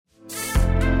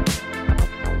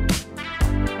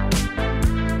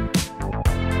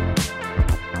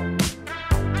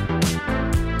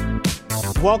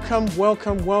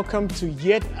Welcome to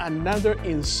yet another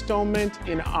installment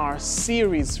in our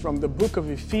series from the book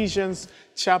of Ephesians,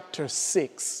 chapter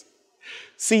 6.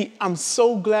 See, I'm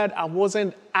so glad I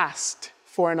wasn't asked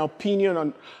for an opinion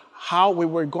on how we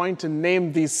were going to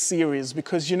name this series,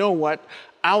 because you know what?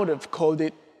 I would have called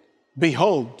it,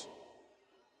 Behold,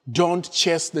 Don't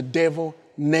Chase the Devil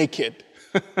Naked.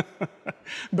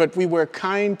 But we were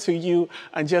kind to you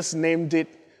and just named it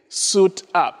Suit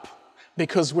Up,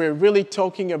 because we're really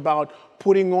talking about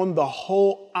putting on the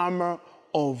whole armor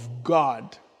of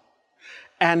God.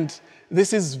 And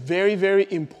this is very, very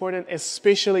important,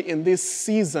 especially in this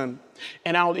season.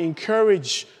 And I'll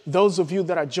encourage those of you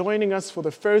that are joining us for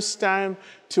the first time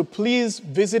to please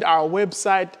visit our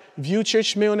website, View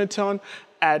Church Milnerton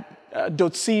at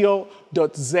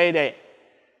 .co.za.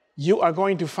 You are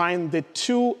going to find the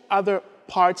two other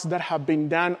parts that have been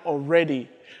done already.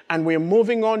 And we're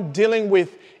moving on, dealing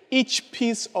with each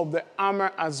piece of the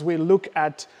armor as we look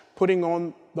at putting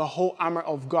on the whole armor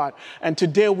of God. And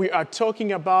today we are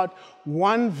talking about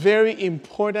one very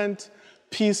important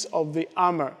piece of the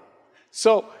armor.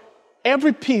 So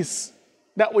every piece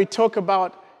that we talk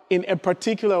about in a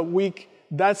particular week,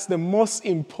 that's the most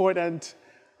important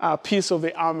piece of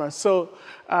the armor. So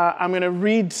I'm going to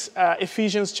read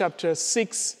Ephesians chapter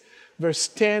 6, verse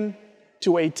 10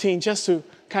 to 18, just to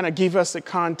kind of give us the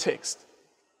context.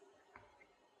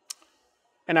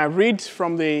 And I read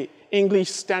from the English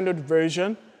Standard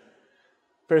Version,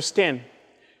 verse 10.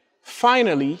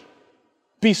 Finally,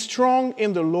 be strong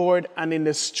in the Lord and in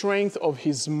the strength of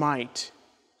his might.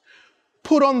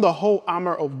 Put on the whole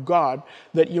armor of God,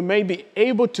 that you may be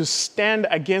able to stand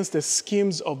against the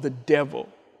schemes of the devil.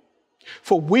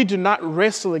 For we do not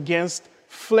wrestle against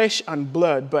flesh and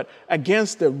blood, but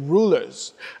against the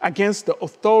rulers, against the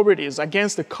authorities,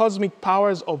 against the cosmic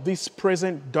powers of this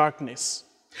present darkness,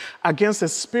 against the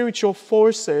spiritual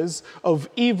forces of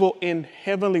evil in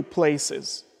heavenly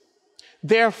places.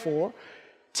 Therefore,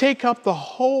 take up the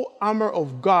whole armor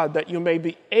of God, that you may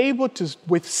be able to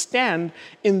withstand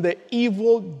in the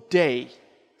evil day,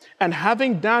 and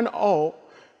having done all,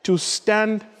 to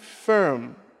stand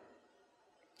firm.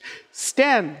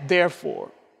 Stand,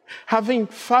 therefore, having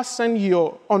fastened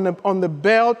on the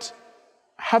belt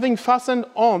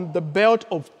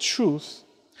of truth,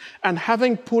 and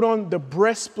having put on the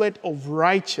breastplate of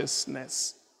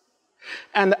righteousness,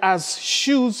 and as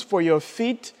shoes for your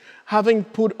feet, having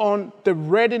put on the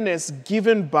readiness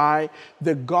given by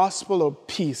the gospel of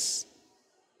peace.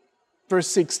 Verse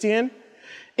 16,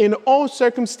 in all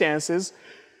circumstances,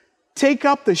 take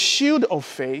up the shield of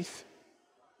faith,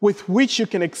 with which you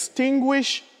can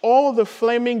extinguish all the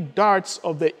flaming darts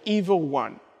of the evil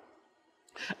one,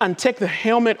 and take the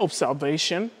helmet of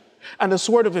salvation and the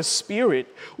sword of the Spirit,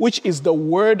 which is the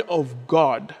word of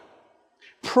God,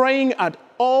 praying at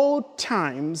all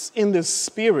times in the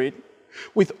Spirit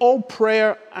with all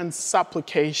prayer and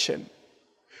supplication.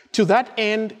 To that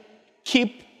end,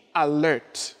 keep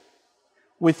alert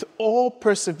with all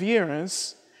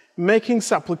perseverance, making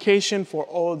supplication for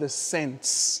all the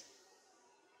saints.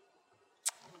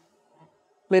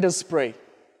 Let us pray.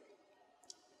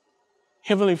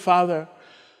 Heavenly Father,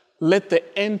 let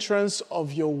the entrance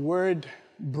of your word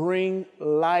bring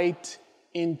light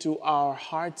into our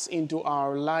hearts, into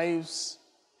our lives,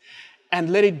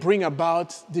 and let it bring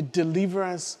about the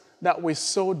deliverance that we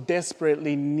so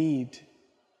desperately need.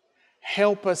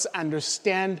 Help us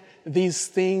understand these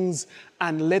things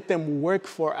and let them work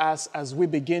for us as we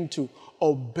begin to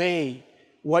obey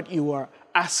what you are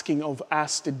asking of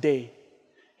us today.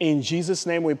 In Jesus'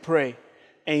 name we pray,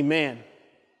 amen.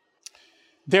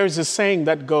 There's a saying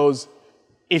that goes,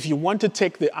 if you want to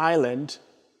take the island,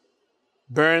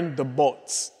 burn the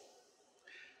boats.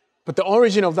 But the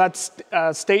origin of that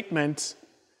statement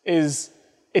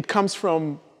it comes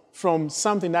from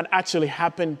something that actually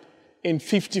happened in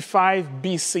 55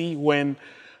 BC when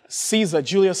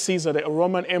Julius Caesar, the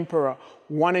Roman emperor,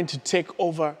 wanted to take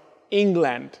over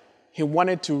England. He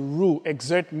wanted to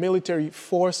exert military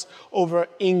force over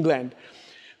England.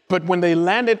 But when they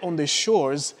landed on the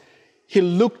shores, he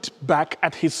looked back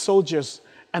at his soldiers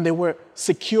and they were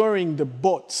securing the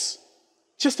boats.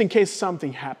 Just in case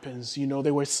something happens,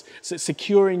 they were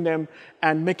securing them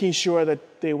and making sure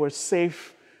that they were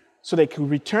safe so they could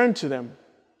return to them.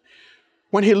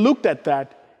 When he looked at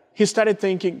that, he started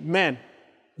thinking, man,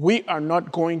 we are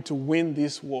not going to win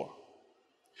this war.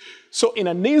 So in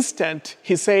an instant,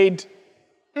 he said,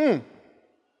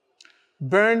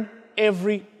 burn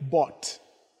every boat.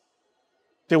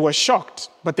 They were shocked,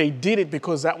 but they did it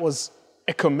because that was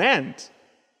a command,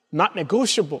 not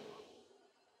negotiable.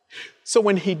 So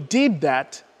when he did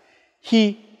that,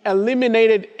 he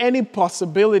eliminated any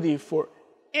possibility for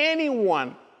any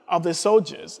one of the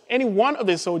soldiers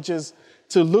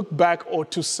to look back or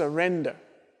to surrender,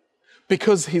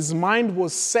 because his mind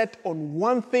was set on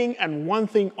one thing and one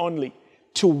thing only: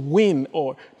 to win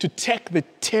or to take the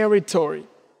territory.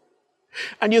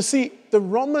 And you see, the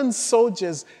Roman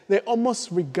soldiers, they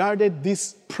almost regarded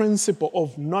this principle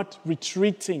of not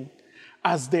retreating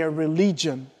as their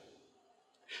religion.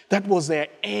 That was their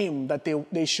aim, that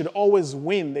they should always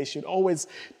win, they should always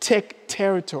take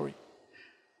territory.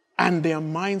 And their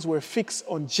minds were fixed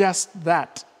on just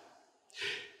that.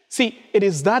 See, it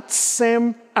is that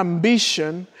same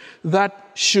ambition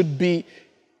that should be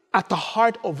at the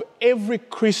heart of every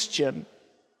Christian,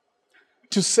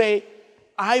 to say,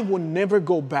 I will never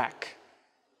go back,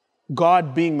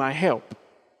 God being my help.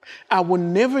 I will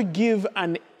never give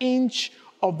an inch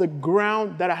of the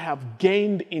ground that I have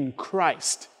gained in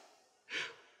Christ.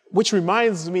 Which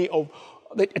reminds me of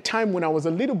a time when I was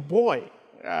a little boy,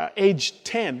 age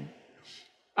 10,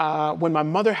 when my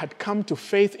mother had come to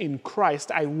faith in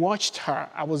Christ. I watched her.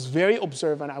 I was very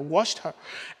observant. I watched her,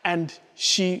 and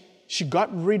she got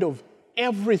rid of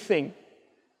everything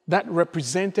that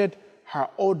represented her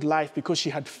old life, because she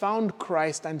had found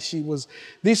Christ and she was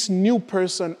this new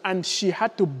person, and she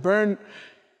had to burn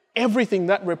everything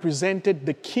that represented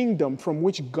the kingdom from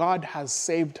which God has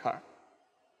saved her.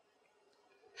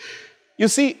 You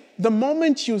see, the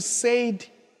moment you said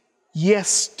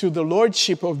yes to the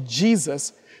lordship of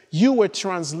Jesus, you were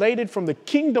translated from the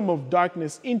kingdom of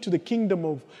darkness into the kingdom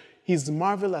of his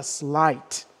marvelous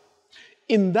light.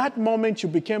 In that moment, you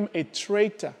became a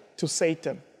traitor to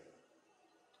Satan.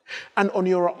 And on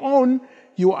your own,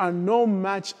 you are no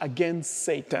match against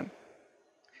Satan.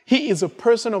 He is a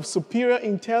person of superior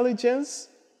intelligence.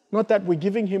 Not that we're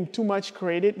giving him too much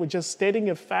credit, we're just stating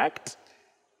a fact.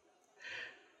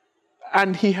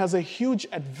 And he has a huge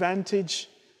advantage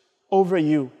over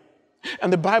you.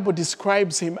 And the Bible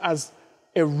describes him as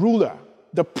a ruler,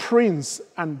 the prince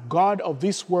and God of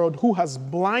this world, who has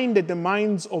blinded the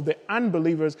minds of the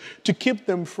unbelievers to keep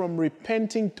them from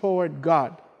repenting toward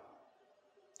God.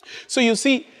 So you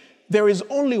see, there is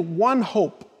only one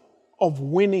hope of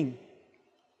winning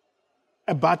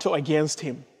a battle against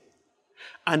him.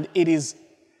 And it is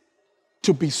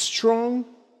to be strong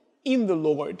in the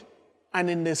Lord and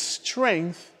in the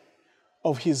strength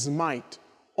of his might.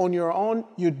 On your own,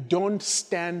 you don't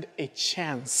stand a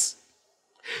chance.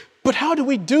 But how do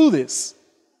we do this?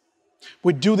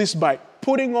 We do this by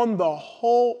putting on the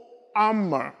whole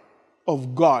armor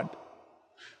of God.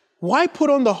 Why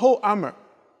put on the whole armor?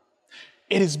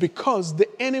 It is because the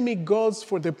enemy goes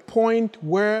for the point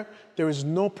where there is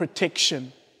no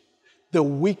protection, the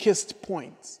weakest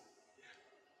point,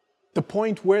 the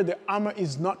point where the armor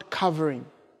is not covering.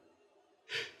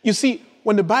 You see,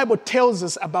 when the Bible tells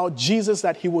us about Jesus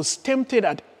that he was tempted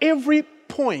at every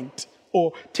point,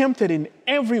 or tempted in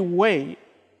every way,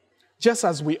 just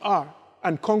as we are,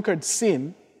 and conquered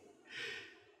sin,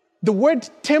 the word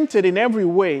tempted in every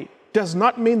way does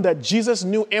not mean that Jesus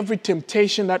knew every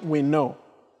temptation that we know.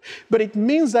 But it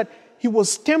means that he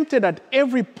was tempted at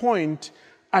every point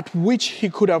at which he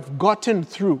could have gotten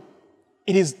through.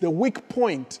 It is the weak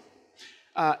point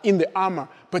in the armor,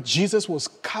 but Jesus was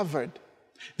covered.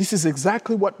 This is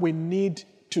exactly what we need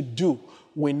to do.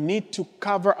 We need to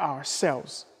cover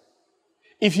ourselves.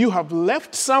 If you have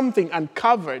left something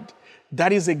uncovered,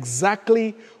 that is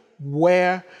exactly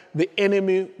where the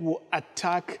enemy will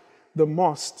attack the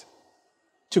most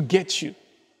to get you.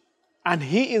 And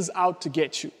he is out to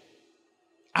get you.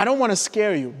 I don't want to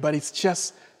scare you, but it's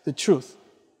just the truth.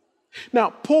 Now,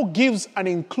 Paul gives an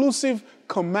inclusive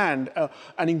command,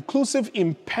 an inclusive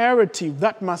imperative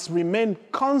that must remain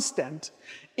constant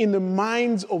in the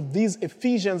minds of these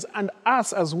Ephesians and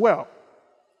us as well.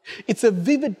 It's a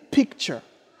vivid picture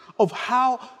of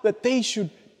how that they should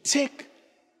take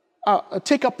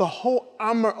up the whole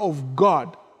armor of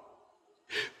God.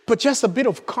 But just a bit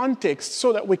of context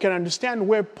so that we can understand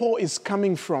where Paul is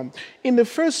coming from. In the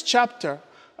first chapter,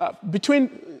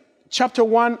 between chapter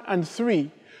 1 and 3,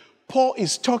 Paul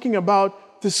is talking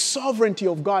about the sovereignty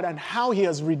of God and how he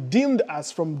has redeemed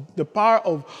us from the power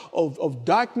of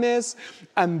darkness,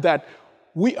 and that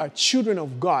we are children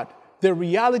of God. The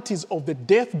realities of the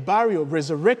death, burial,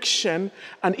 resurrection,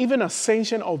 and even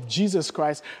ascension of Jesus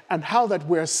Christ, and how that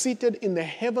we are seated in the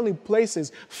heavenly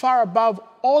places, far above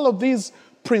all of these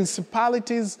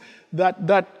principalities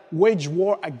that wage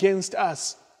war against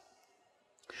us.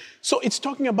 So it's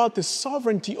talking about the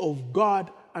sovereignty of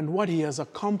God and what he has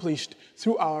accomplished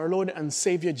through our Lord and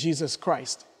Savior Jesus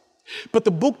Christ. But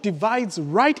the book divides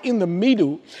right in the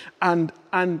middle, and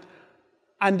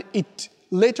it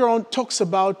later on talks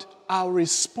about our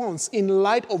response in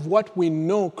light of what we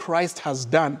know Christ has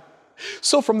done.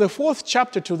 So from the 4th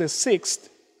chapter to the 6th,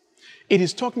 it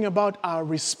is talking about our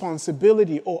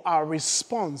responsibility or our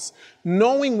response.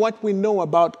 Knowing what we know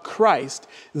about Christ,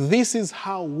 this is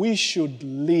how we should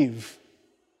live.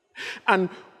 And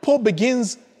Paul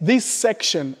begins this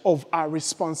section of our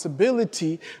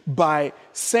responsibility by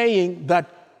saying that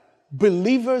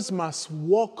believers must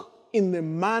walk in the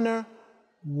manner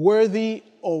worthy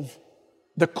of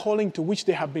the calling to which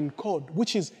they have been called,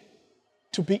 which is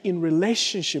to be in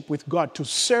relationship with God, to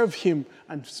serve Him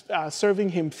and serving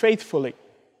Him faithfully.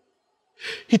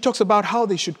 He talks about how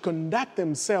they should conduct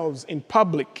themselves in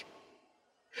public,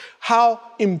 how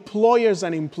employers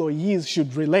and employees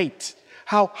should relate,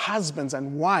 how husbands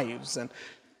and wives and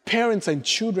parents and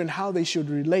children, how they should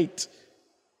relate.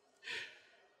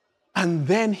 And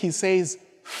then he says,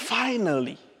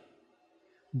 finally,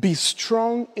 be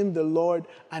strong in the Lord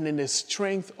and in the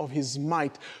strength of His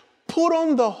might. Put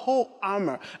on the whole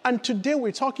armor. And today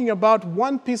we're talking about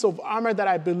one piece of armor that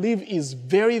I believe is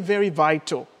very, very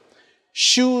vital.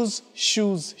 Shoes,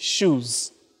 shoes,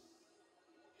 shoes.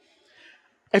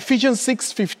 Ephesians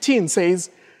 6:15 says,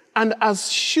 and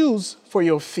as shoes for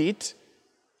your feet,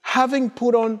 having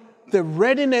put on the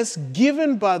readiness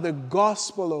given by the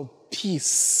gospel of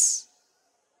peace.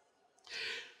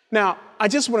 Now, I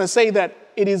just want to say that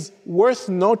it is worth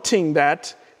noting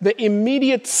that the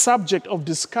immediate subject of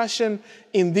discussion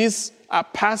in this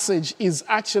passage is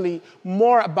actually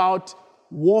more about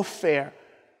warfare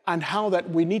and how that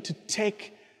we need to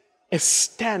take a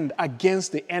stand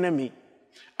against the enemy.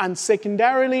 And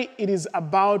secondarily, it is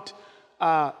about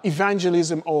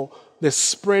evangelism or the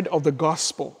spread of the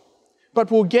gospel.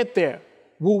 But we'll get there.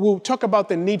 We'll talk about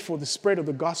the need for the spread of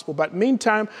the gospel. But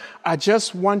meantime, I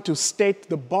just want to state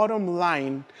the bottom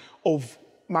line of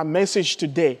my message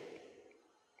today.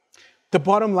 The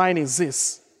bottom line is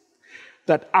this,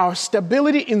 that our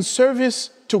stability in service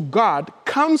to God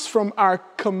comes from our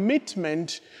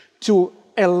commitment to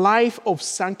a life of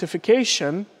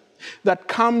sanctification that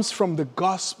comes from the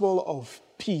gospel of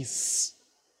peace.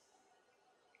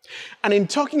 And in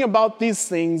talking about these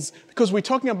things, because we're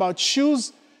talking about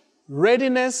shoes,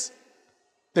 readiness,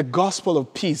 the gospel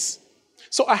of peace.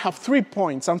 So I have 3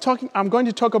 points. I'm going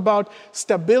to talk about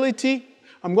stability.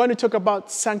 I'm going to talk about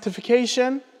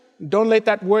sanctification. Don't let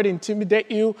that word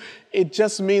intimidate you. It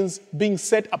just means being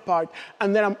set apart.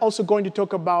 And then I'm also going to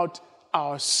talk about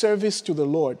our service to the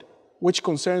Lord, which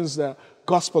concerns the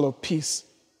gospel of peace.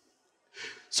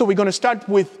 So we're going to start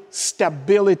with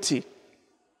stability.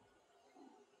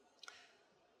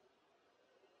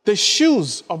 The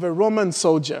shoes of a Roman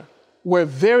soldier were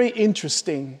very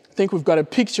interesting. I think we've got a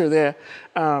picture there.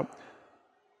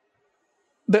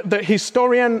 The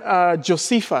historian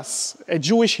Josephus, a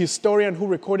Jewish historian who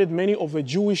recorded many of the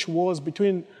Jewish wars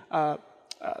between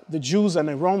the Jews and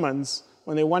the Romans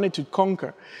when they wanted to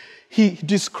conquer, he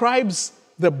describes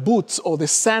the boots or the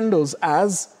sandals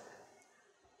as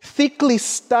thickly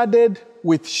studded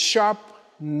with sharp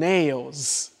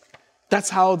nails. That's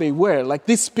how they were, like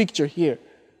this picture here.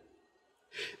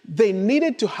 They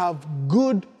needed to have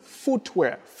good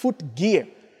footwear, foot gear,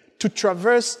 to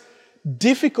traverse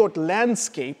difficult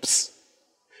landscapes,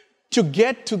 to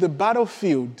get to the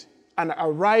battlefield and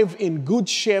arrive in good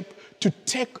shape to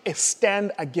take a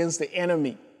stand against the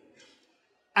enemy.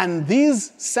 And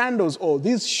these sandals or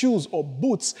these shoes or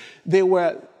boots, they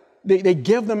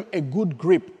gave them a good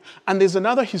grip. And there's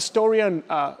another historian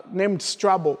named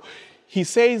Strabo. He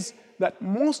says that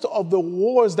most of the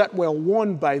wars that were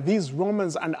won by these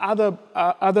Romans and other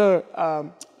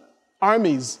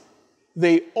armies,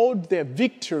 they owed their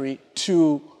victory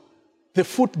to the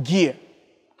foot gear.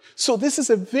 So this is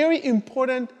a very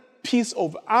important piece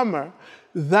of armor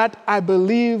that I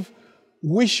believe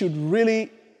we should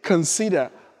really consider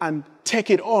and take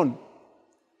it on.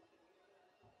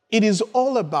 It is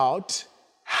all about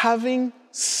having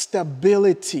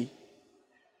stability.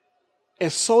 A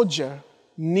soldier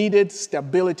needed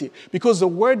stability, because the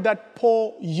word that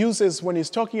Paul uses when he's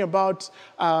talking about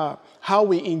how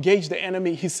we engage the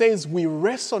enemy, he says we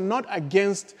wrestle not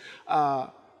against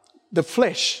the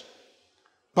flesh,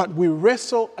 but we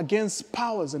wrestle against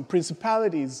powers and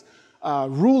principalities,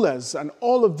 rulers, and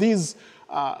all of these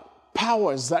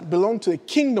powers that belong to the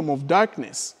kingdom of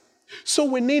darkness. So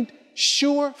we need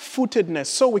sure-footedness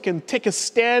so we can take a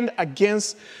stand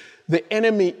against the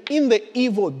enemy in the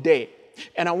evil day.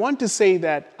 And I want to say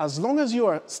that as long as you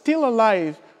are still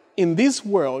alive in this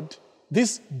world,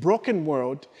 this broken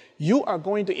world, you are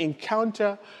going to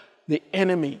encounter the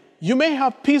enemy. You may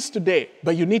have peace today,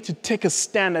 but you need to take a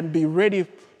stand and be ready,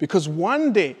 because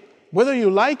one day whether you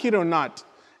like it or not,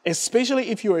 especially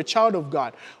if you're a child of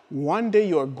God, one day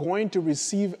you are going to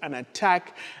receive an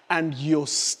attack, and your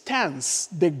stance,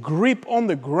 the grip on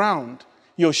the ground,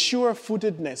 your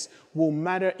sure-footedness will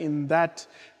matter in that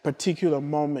particular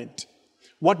moment.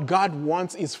 What God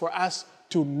wants is for us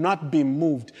to not be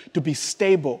moved, to be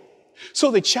stable.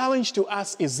 So the challenge to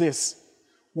us is this.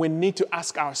 We need to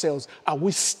ask ourselves, are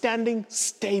we standing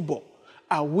stable?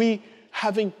 Are we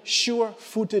having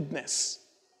sure-footedness?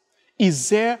 Is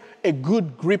there a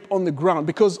good grip on the ground?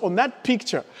 Because on that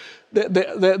picture,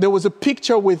 there was a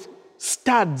picture with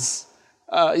studs,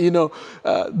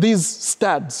 these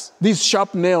studs, these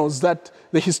sharp nails that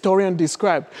the historian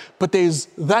described. But there's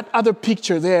that other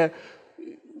picture there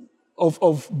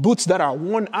of boots that are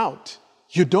worn out.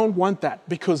 You don't want that,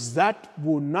 because that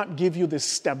will not give you the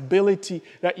stability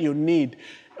that you need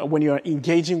when you're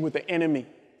engaging with the enemy.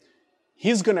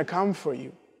 He's going to come for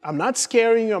you. I'm not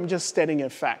scaring you, I'm just stating a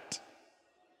fact.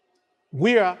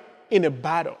 We are in a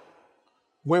battle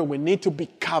where we need to be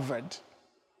covered.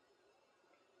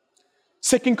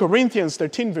 2 Corinthians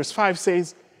 13 verse 5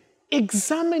 says,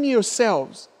 examine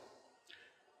yourselves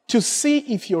to see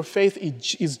if your faith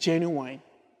is genuine.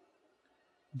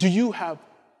 Do you have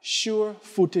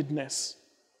sure-footedness?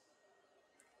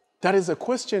 That is a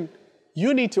question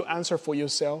you need to answer for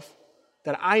yourself,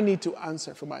 that I need to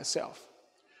answer for myself.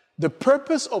 The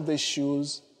purpose of the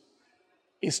shoes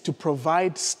is to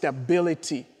provide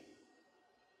stability,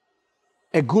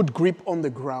 a good grip on the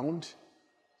ground,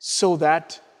 so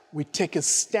that we take a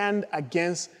stand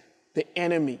against the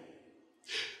enemy.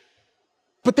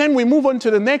 But then we move on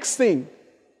to the next thing.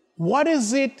 What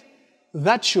is it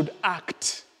that should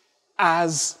act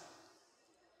as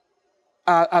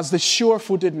the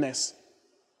sure-footedness?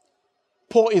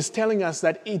 Paul is telling us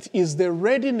that it is the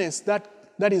readiness that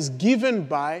is given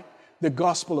by the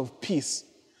gospel of peace.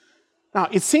 Now,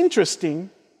 it's interesting,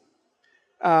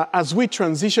 as we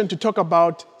transition to talk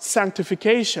about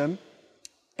sanctification,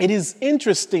 it is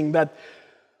interesting that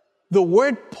the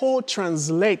word Paul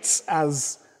translates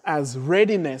as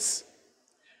readiness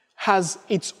has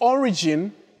its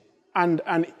origin and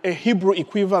a Hebrew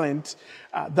equivalent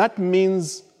that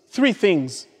means three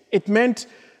things. It meant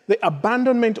the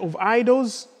abandonment of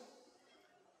idols,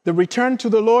 the return to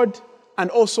the Lord, and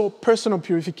also personal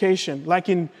purification, like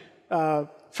in 1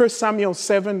 Samuel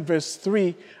 7, verse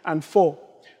 3 and 4,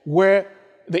 where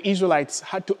the Israelites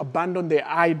had to abandon their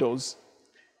idols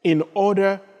in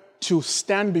order to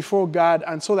stand before God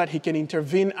and so that he can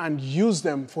intervene and use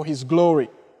them for his glory.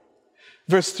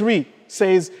 Verse 3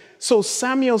 says, so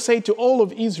Samuel said to all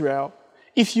of Israel,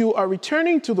 if you are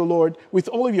returning to the Lord with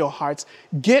all of your hearts,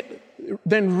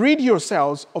 then rid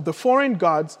yourselves of the foreign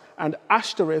gods and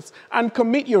Ashtoreths and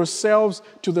commit yourselves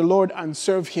to the Lord and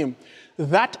serve him.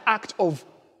 That act of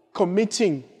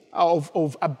committing,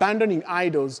 of abandoning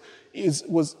idols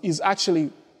is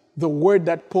actually the word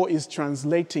that Paul is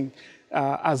translating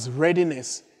as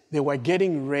readiness. They were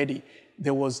getting ready.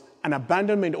 There was an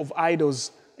abandonment of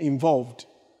idols involved.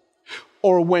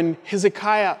 Or when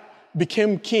Hezekiah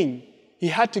became king, he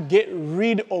had to get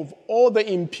rid of all the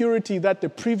impurity that the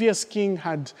previous king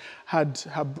had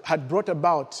brought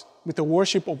about with the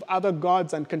worship of other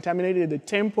gods and contaminated the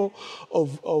temple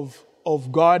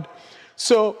of God.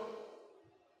 So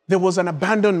there was an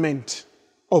abandonment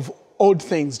of old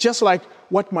things, just like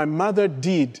what my mother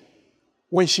did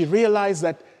when she realized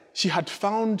that she had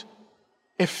found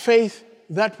a faith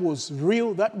that was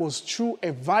real, that was true,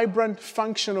 a vibrant,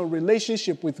 functional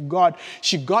relationship with God.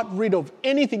 She got rid of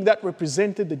anything that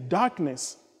represented the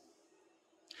darkness.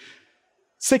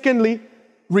 Secondly,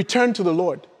 return to the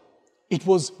Lord. It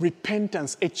was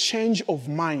repentance, a change of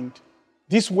mind.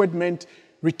 This word meant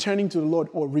returning to the Lord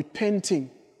or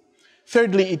repenting.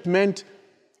 Thirdly, it meant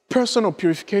personal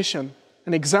purification.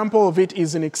 An example of it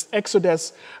is in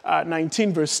Exodus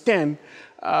 19, verse 10,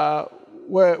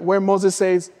 where Moses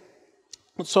says,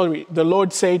 the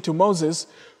Lord said to Moses,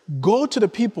 go to the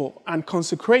people and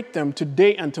consecrate them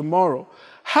today and tomorrow.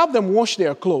 Have them wash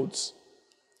their clothes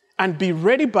and be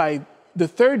ready by the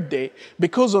third day,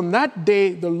 because on that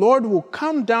day the Lord will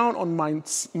come down on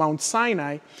Mount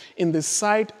Sinai in the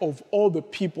sight of all the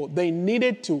people. They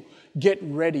needed to get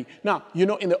ready. Now, in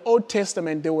the Old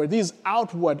Testament, there were these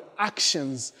outward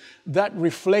actions that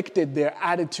reflected their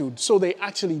attitude. So they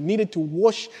actually needed to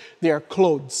wash their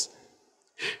clothes.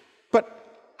 But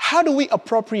how do we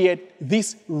appropriate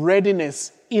this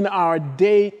readiness in our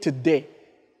day-to-day?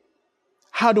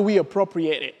 How do we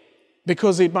appropriate it?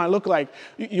 Because it might look like,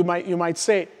 you might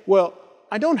say, well,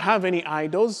 I don't have any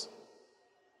idols.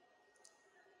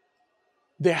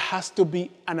 There has to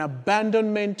be an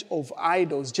abandonment of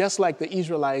idols, just like the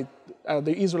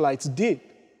the Israelites did.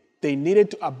 They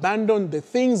needed to abandon the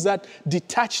things that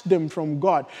detached them from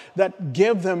God, that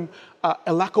gave them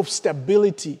a lack of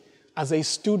stability as they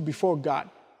stood before God.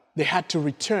 They had to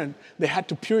return. They had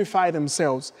to purify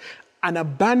themselves. An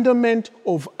abandonment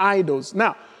of idols.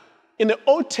 Now, in the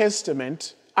Old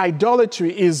Testament,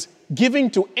 idolatry is giving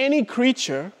to any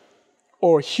creature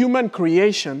or human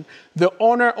creation the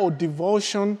honor or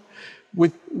devotion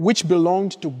which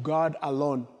belonged to God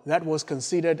alone. That was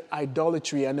considered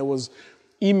idolatry, and there was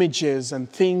images and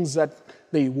things that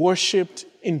they worshipped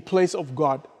in place of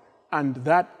God. And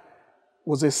that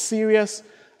was a serious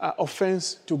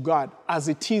offense to God, as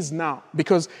it is now.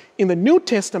 Because in the New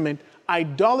Testament,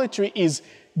 idolatry is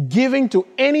giving to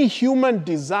any human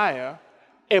desire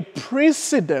a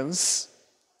precedence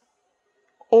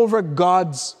over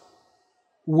God's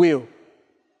will.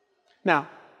 Now,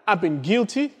 I've been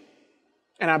guilty,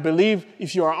 and I believe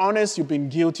if you are honest, you've been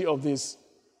guilty of this.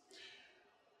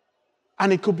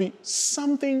 And it could be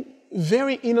something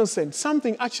very innocent,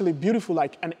 something actually beautiful,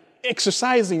 like an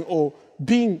exercising or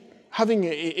having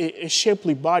a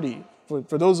shapely body.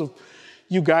 For those of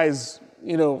you guys,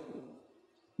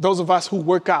 those of us who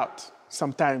work out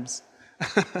sometimes.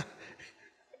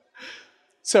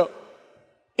 So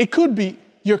it could be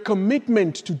your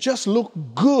commitment to just look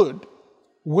good,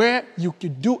 where you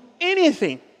could do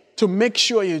anything to make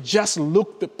sure you just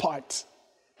look the part.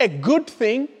 A good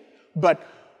thing, but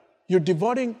you're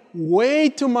devoting way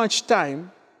too much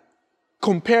time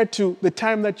compared to the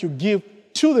time that you give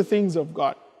to the things of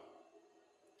God.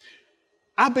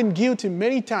 I've been guilty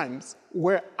many times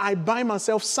where I buy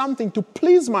myself something to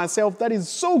please myself that is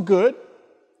so good.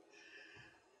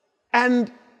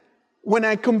 And when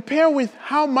I compare with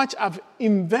how much I've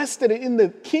invested in the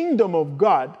kingdom of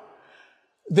God,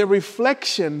 the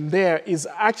reflection there is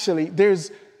actually,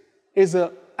 there's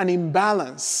an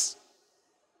imbalance.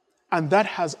 And that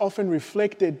has often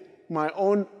reflected my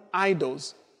own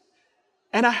idols.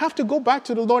 And I have to go back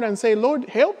to the Lord and say, Lord,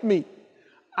 help me.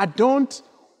 I don't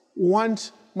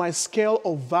want my scale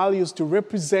of values to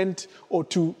represent or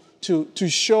to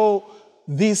show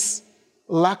this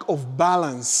lack of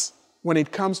balance when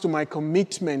it comes to my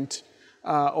commitment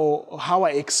or how I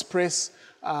express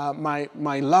my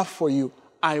love for you.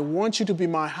 I want you to be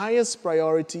my highest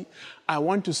priority. I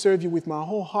want to serve you with my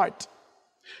whole heart.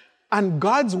 And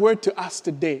God's word to us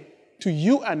today, to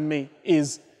you and me,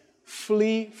 is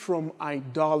flee from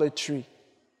idolatry.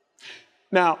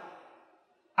 Now,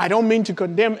 I don't mean to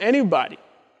condemn anybody.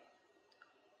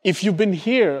 If you've been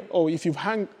here or if you've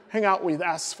hung out with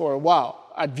us for a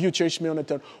while at View Church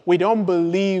Milnerton, we don't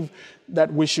believe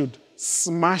that we should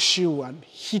smash you and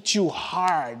hit you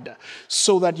hard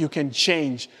so that you can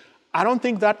change. I don't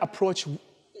think that approach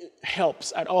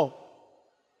helps at all.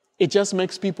 It just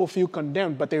makes people feel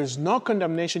condemned, but there is no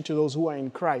condemnation to those who are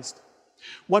in Christ.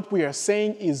 What we are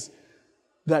saying is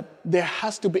that there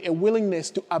has to be a willingness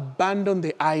to abandon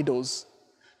the idols,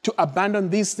 to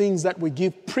abandon these things that we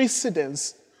give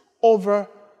precedence over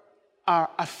our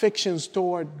affections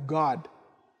toward God,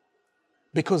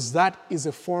 because that is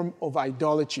a form of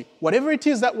idolatry. Whatever it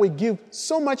is that we give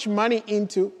so much money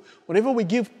into, whatever we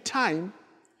give time,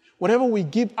 whatever we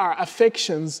give our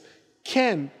affections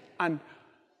can, and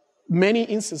many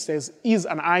instances, is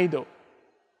an idol.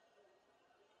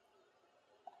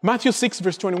 Matthew 6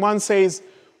 verse 21 says,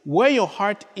 where your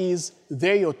heart is,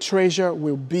 there your treasure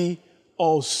will be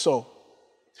also.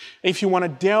 If you want to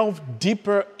delve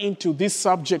deeper into this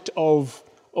subject of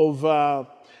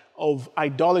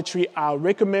idolatry, I'll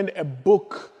recommend a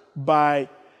book by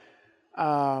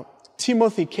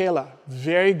Timothy Keller.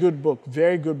 Very good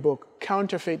book,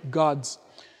 Counterfeit Gods.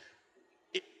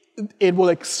 It will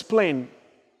explain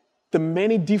the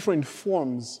many different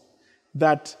forms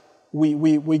that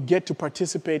we get to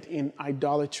participate in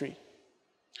idolatry.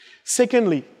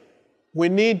 Secondly, we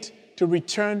need to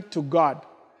return to God,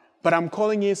 but I'm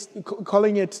calling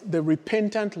it the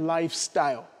repentant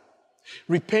lifestyle.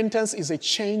 Repentance is a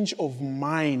change of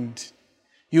mind.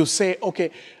 You say,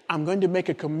 okay, I'm going to make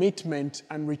a commitment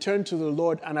and return to the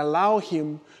Lord and allow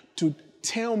Him to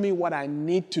tell me what I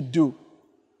need to do.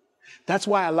 That's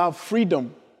why I love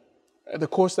Freedom, the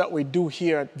course that we do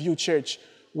here at View Church.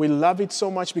 We love it so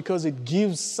much because it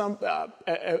gives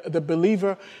the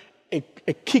believer a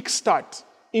kickstart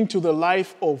into the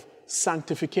life of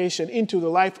sanctification, into the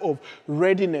life of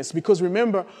readiness. Because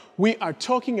remember, we are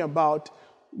talking about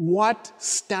what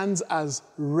stands as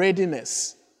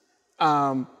readiness.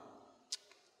 Our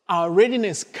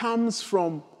readiness comes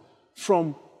from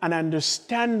an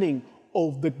understanding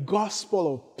of the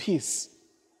gospel of peace.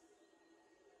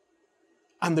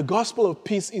 And the gospel of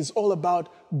peace is all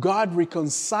about God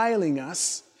reconciling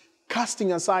us,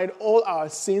 casting aside all our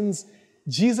sins.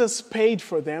 Jesus paid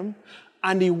for them,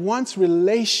 and he wants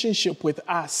relationship with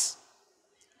us.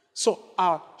 So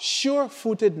our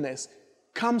sure-footedness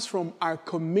comes from our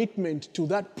commitment to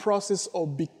that process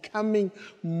of becoming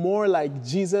more like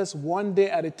Jesus one day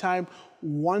at a time,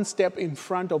 one step in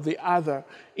front of the other.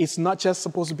 It's not just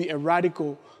supposed to be a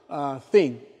radical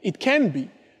thing. It can be,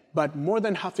 but more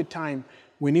than half the time,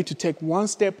 we need to take one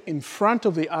step in front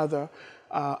of the other,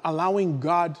 allowing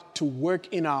God to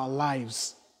work in our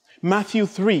lives. Matthew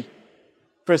 3,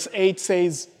 verse 8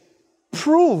 says,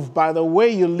 "Prove by the way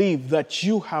you live that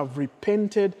you have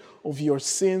repented of your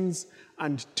sins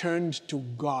and turned to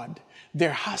God."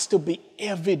 There has to be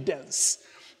evidence.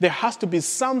 There has to be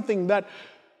something that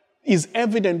is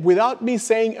evident without me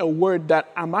saying a word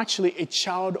that I'm actually a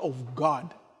child of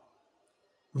God.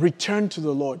 Return to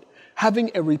the Lord.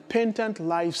 Having a repentant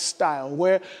lifestyle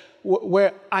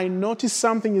where I notice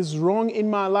something is wrong in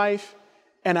my life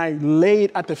and I lay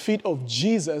it at the feet of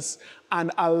Jesus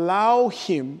and allow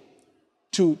him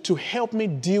to help me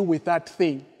deal with that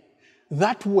thing.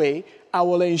 That way, I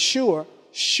will ensure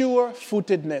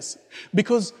sure-footedness.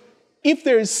 Because if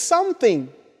there is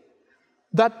something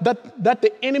that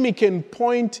the enemy can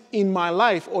point in my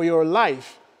life or your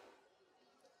life,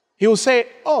 he will say,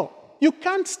 "Oh, you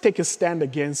can't take a stand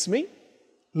against me.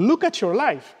 Look at your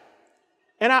life."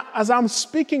 And as I'm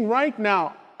speaking right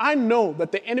now, I know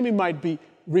that the enemy might be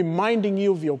reminding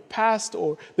you of your past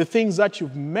or the things that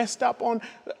you've messed up on.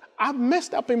 I've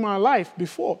messed up in my life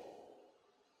before.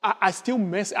 I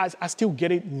still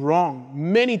get it wrong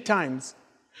many times.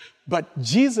 But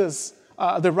Jesus,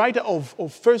 the writer of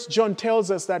 1 John tells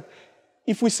us that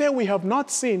if we say we have not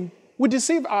sinned, we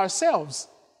deceive ourselves.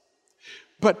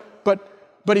 But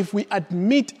if we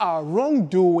admit our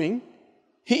wrongdoing,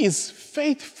 he is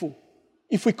faithful.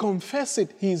 If we confess it,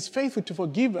 he is faithful to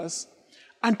forgive us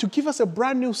and to give us a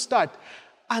brand new start.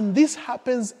 And this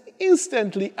happens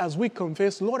instantly as we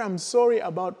confess, "Lord, I'm sorry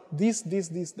about this,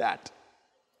 that."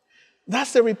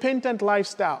 That's the repentant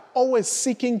lifestyle, always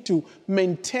seeking to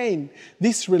maintain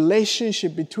this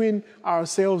relationship between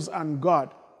ourselves and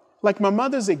God. Like my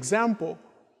mother's example,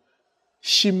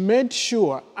 she made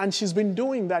sure, and she's been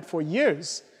doing that for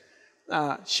years,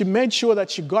 she made sure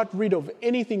that she got rid of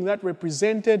anything that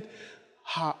represented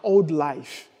her old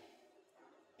life.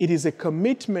 It is a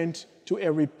commitment to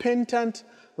a repentant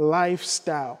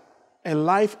lifestyle, a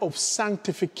life of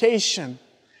sanctification.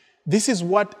 This is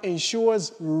what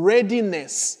ensures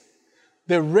readiness,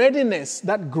 the readiness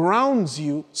that grounds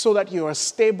you so that you are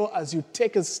stable as you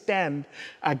take a stand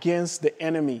against the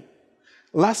enemy.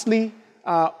 Lastly,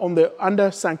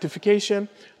 under sanctification,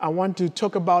 I want to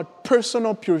talk about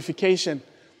personal purification.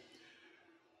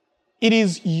 It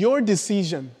is your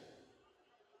decision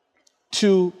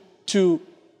to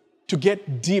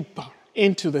get deeper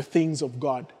into the things of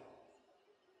God.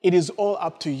 It is all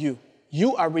up to you.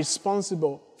 You are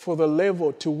responsible for the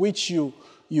level to which you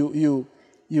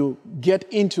get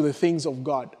into the things of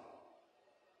God.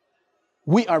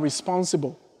 We are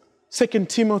responsible. 2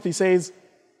 Timothy says,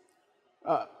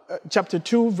 chapter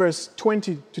 2, verse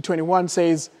 20 to 21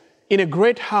 says, "In a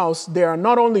great house there are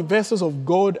not only vessels of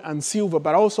gold and silver,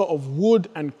 but also of wood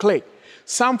and clay,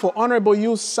 some for honorable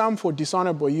use, some for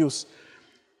dishonorable use.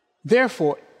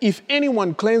 Therefore, if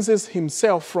anyone cleanses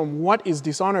himself from what is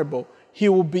dishonorable, he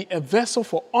will be a vessel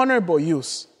for honorable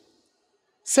use,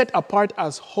 set apart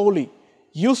as holy,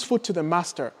 useful to the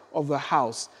master of the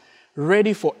house,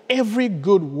 ready for every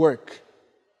good work."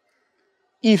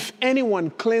 If anyone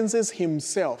cleanses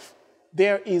himself,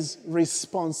 there is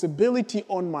responsibility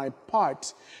on my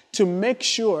part to make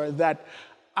sure that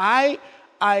I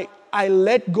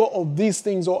let go of these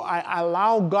things, or I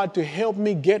allow God to help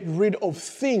me get rid of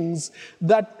things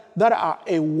that are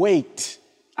a weight.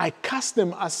 I cast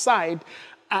them aside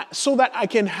so that I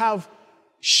can have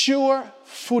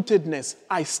sure-footedness.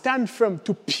 I stand firm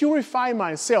to purify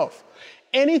myself.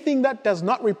 Anything that does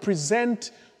not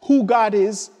represent who God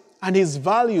is and his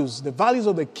values, the values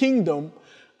of the kingdom,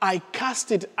 I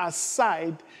cast it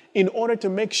aside in order to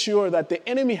make sure that the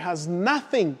enemy has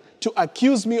nothing to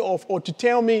accuse me of or to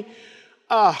tell me,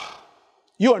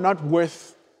 you're not worthy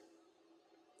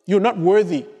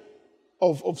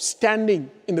of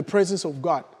standing in the presence of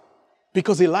God,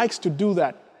 because he likes to do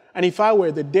that. And if I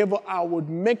were the devil, I would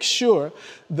make sure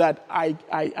that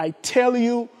I tell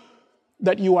you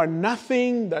that you are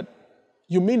nothing, that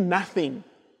you mean nothing,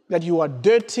 that you are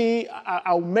dirty.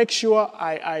 I'll make sure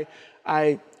I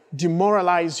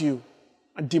demoralize you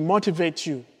and demotivate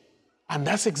you. And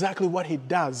that's exactly what he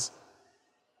does.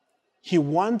 He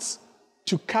wants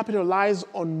to capitalize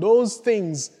on those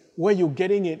things where you're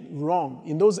getting it wrong,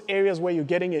 in those areas where you're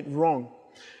getting it wrong.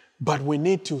 But we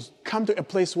need to come to a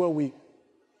place where we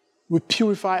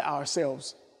purify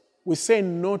ourselves. We say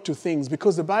no to things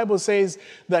because the Bible says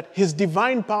that His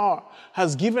divine power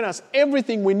has given us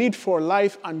everything we need for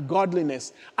life and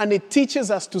godliness. And it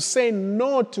teaches us to say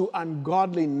no to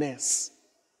ungodliness.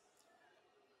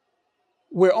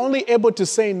 We're only able to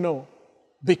say no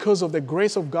because of the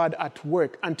grace of God at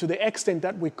work and to the extent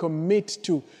that we commit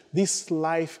to this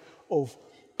life of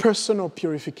personal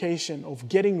purification, of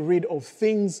getting rid of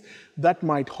things that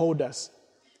might hold us.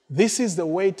 This is the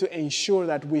way to ensure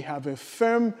that we have a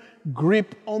firm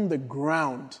grip on the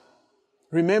ground.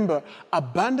 Remember,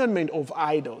 abandonment of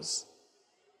idols,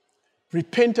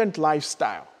 repentant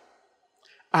lifestyle,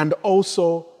 and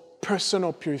also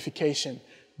personal purification.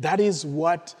 That is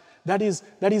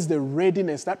the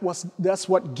readiness. That's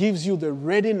what gives you the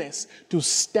readiness to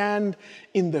stand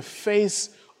in the face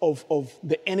of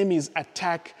the enemy's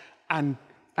attack and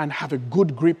have a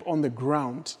good grip on the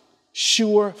ground.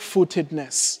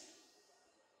 Sure-footedness.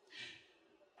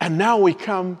 And now we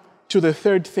come to the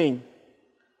third thing.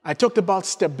 I talked about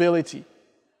stability.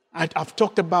 I've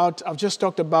just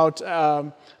talked about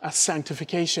a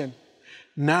sanctification.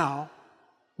 Now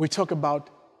we talk about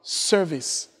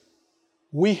service.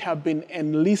 We have been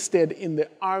enlisted in the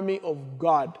army of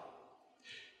God.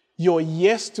 Your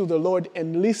yes to the Lord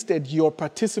enlisted your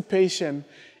participation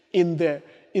in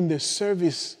the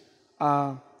service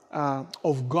of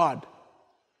God.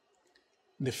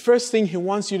 The first thing He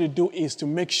wants you to do is to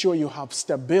make sure you have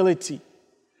stability.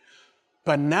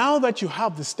 But now that you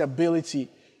have the stability,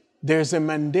 there's a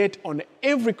mandate on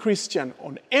every Christian,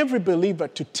 on every believer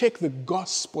to take the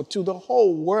gospel to the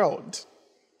whole world.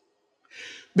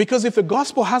 Because if the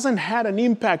gospel hasn't had an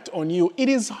impact on you, it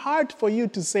is hard for you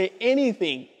to say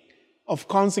anything of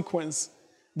consequence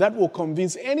that will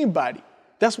convince anybody.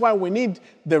 That's why we need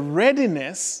the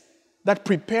readiness that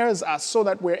prepares us so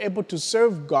that we're able to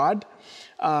serve God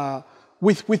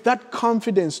with that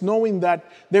confidence, knowing that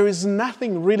there is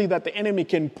nothing really that the enemy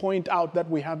can point out that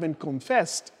we haven't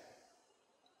confessed.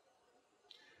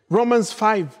 Romans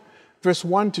 5, verse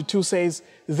 1 to 2 says,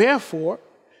 "Therefore,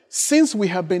 since we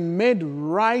have been made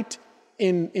right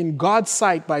in God's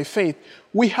sight by faith,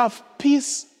 we have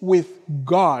peace with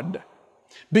God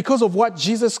because of what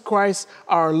Jesus Christ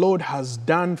our Lord has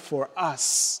done for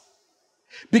us.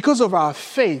 Because of our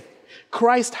faith,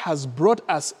 Christ has brought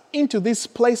us into this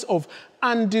place of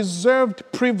undeserved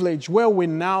privilege where we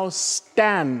now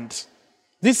stand."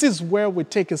 This is where we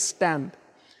take a stand.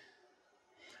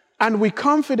 "And we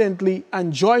confidently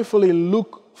and joyfully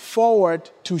look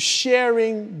forward to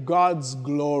sharing God's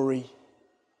glory."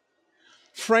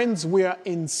 Friends, we are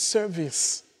in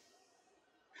service.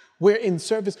 We're in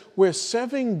service. We're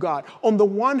serving God. On the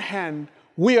one hand,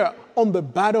 we are on the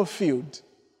battlefield.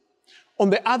 On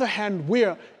the other hand, we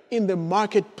are in the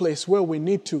marketplace where we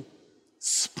need to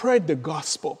spread the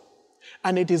gospel.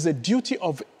 And it is a duty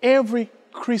of every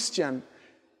Christian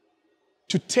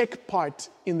to take part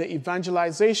in the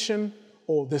evangelization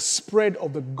or the spread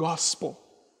of the gospel.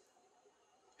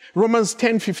 Romans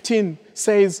 10:15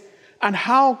 says, "And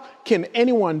how can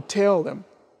anyone tell them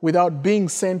without being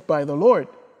sent by the Lord?"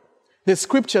 The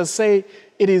scriptures say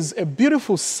it is a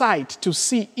beautiful sight to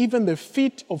see even the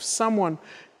feet of someone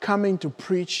coming to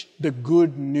preach the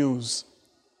good news.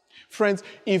 Friends,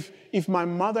 if my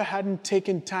mother hadn't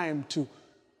taken time to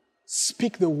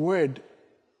speak the word,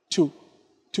 to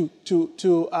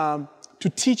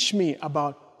teach me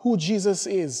about who Jesus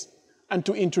is and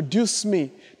to introduce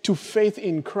me to faith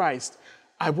in Christ,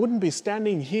 I wouldn't be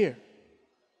standing here.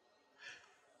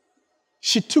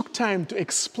 She took time to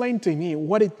explain to me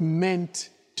what it meant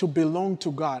to belong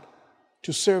to God,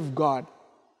 to serve God.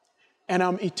 And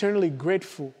I'm eternally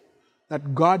grateful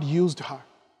that God used her.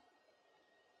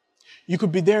 You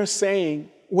could be there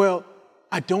saying, "Well,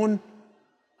 I don't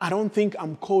think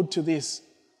I'm called to this."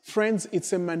 Friends,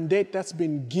 it's a mandate that's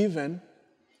been given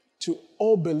to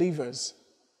all believers.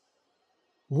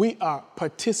 We are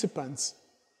participants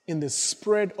in the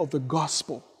spread of the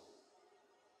gospel.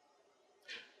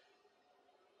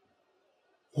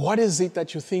 What is it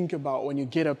that you think about when you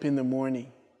get up in the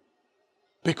morning?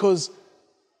 Because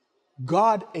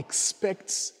God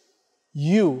expects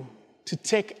you to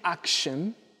take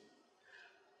action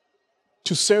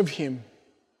to serve Him,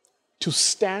 to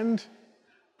stand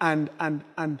and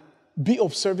be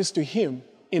of service to Him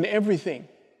in everything,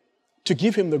 to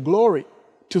give Him the glory,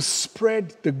 to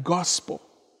spread the gospel.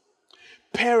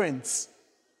 Parents,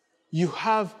 you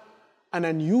have an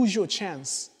unusual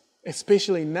chance,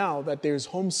 especially now that there's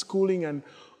homeschooling and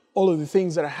all of the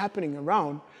things that are happening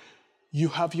around. You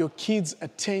have your kids'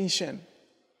 attention.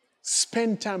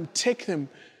 Spend time, take them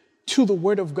to the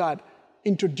Word of God.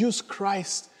 Introduce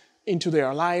Christ into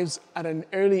their lives at an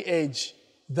early age.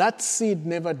 That seed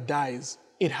never dies.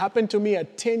 It happened to me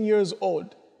at 10 years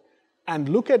old. And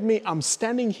look at me, I'm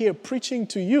standing here preaching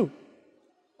to you.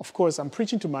 Of course, I'm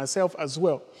preaching to myself as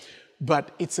well.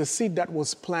 But it's a seed that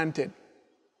was planted.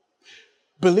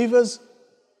 Believers,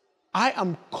 I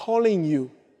am calling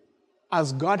you,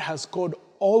 as God has called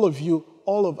all of you,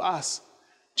 all of us,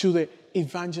 to the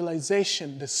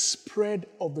evangelization, the spread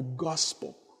of the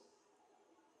gospel.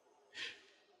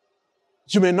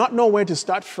 You may not know where to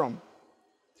start from,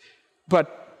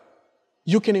 but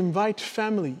you can invite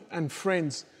family and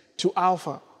friends to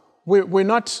Alpha. We're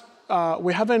not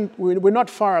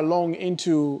far along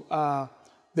into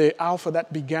the Alpha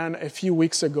that began a few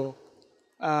weeks ago.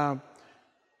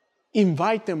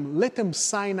 Invite them, let them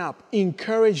sign up,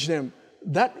 encourage them.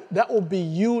 That will be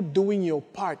you doing your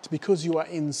part because you are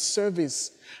in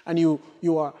service and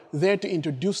you are there to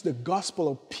introduce the gospel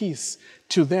of peace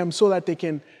to them so that they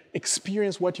can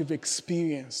experience what you've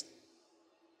experienced.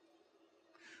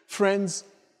 Friends,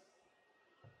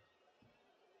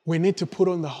 we need to put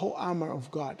on the whole armor of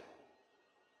God.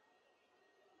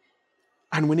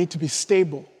 And we need to be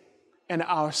stable. And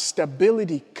our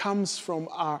stability comes from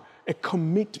a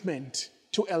commitment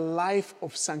to a life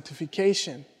of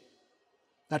sanctification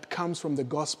that comes from the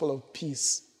gospel of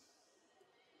peace.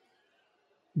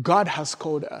 God has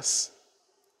called us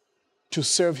to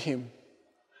serve Him,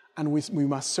 and we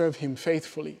must serve Him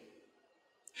faithfully.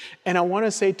 And I want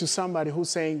to say to somebody who's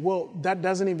saying, well, that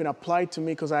doesn't even apply to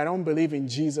me because I don't believe in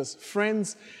Jesus.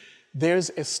 Friends, there's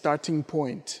a starting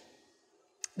point.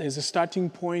 There's a starting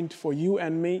point for you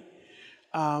and me.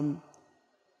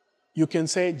 You can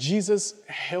say, Jesus,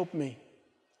 help me.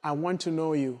 I want to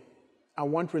know you. I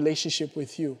want relationship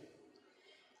with you.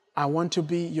 I want to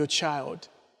be your child.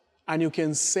 And you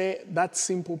can say that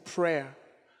simple prayer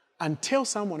and tell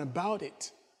someone about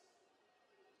it.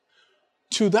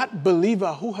 To that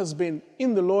believer who has been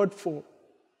in the Lord for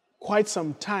quite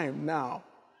some time now,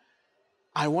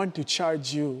 I want to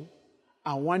charge you.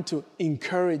 I want to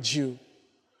encourage you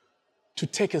to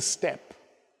take a step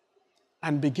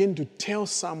and begin to tell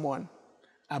someone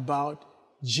about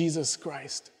Jesus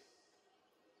Christ.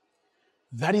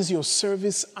 That is your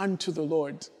service unto the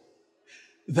Lord.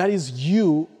 That is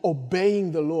you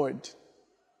obeying the Lord.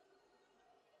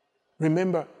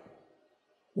 Remember,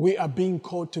 we are being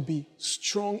called to be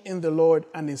strong in the Lord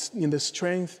and in the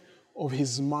strength of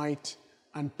His might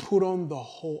and put on the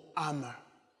whole armor.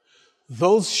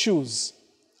 Those shoes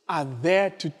are there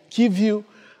to give you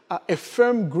a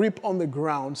firm grip on the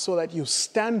ground so that you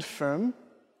stand firm,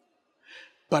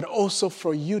 but also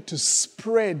for you to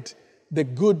spread the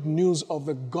good news of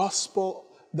the gospel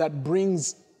that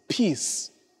brings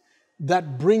peace,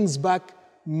 that brings back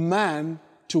man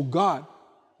to God.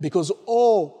 Because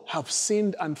all have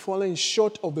sinned and fallen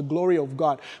short of the glory of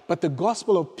God. But the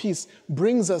gospel of peace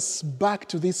brings us back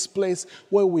to this place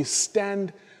where we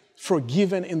stand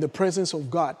forgiven in the presence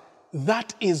of God.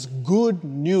 That is good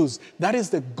news. That is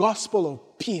the gospel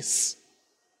of peace.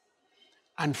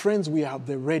 And friends, we have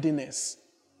the readiness.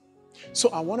 So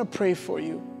I want to pray for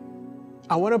you.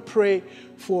 I want to pray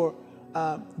for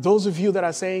those of you that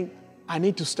are saying, I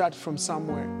need to start from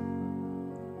somewhere.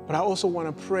 But I also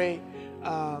want to pray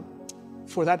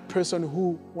for that person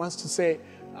who wants to say,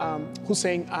 who's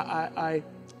saying, I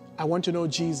want to know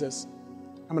Jesus.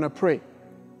 I'm going to pray.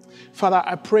 Father,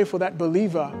 I pray for that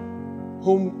believer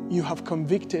whom you have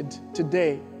convicted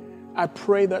today. I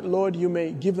pray that, Lord, you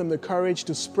may give them the courage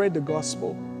to spread the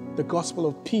gospel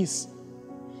of peace,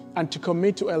 and to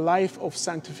commit to a life of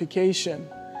sanctification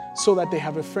so that they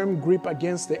have a firm grip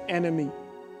against the enemy.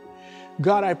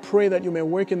 God, I pray that you may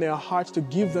work in their hearts to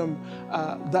give them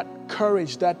that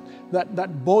courage,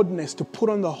 that boldness to put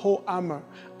on the whole armor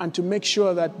and to make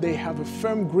sure that they have a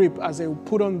firm grip as they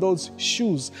put on those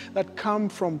shoes that come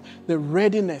from the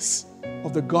readiness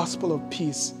of the gospel of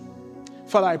peace.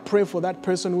 Father, I pray for that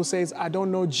person who says, I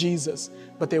don't know Jesus,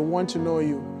 but they want to know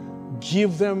you.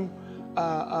 Give them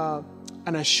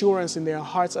an assurance in their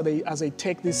hearts as they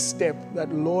take this step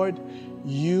that, Lord,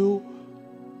 you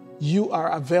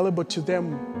are available to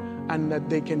them, and that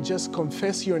they can just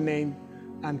confess your name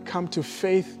and come to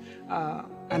faith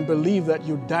and believe that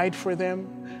you died for them,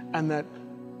 and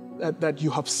that you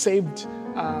have saved,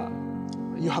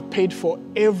 you have paid for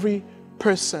every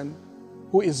person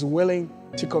who is willing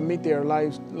to commit their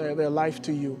life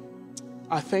to you.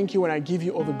 I thank you and I give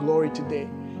you all the glory today.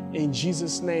 In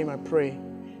Jesus' name I pray.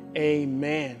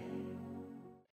 Amen.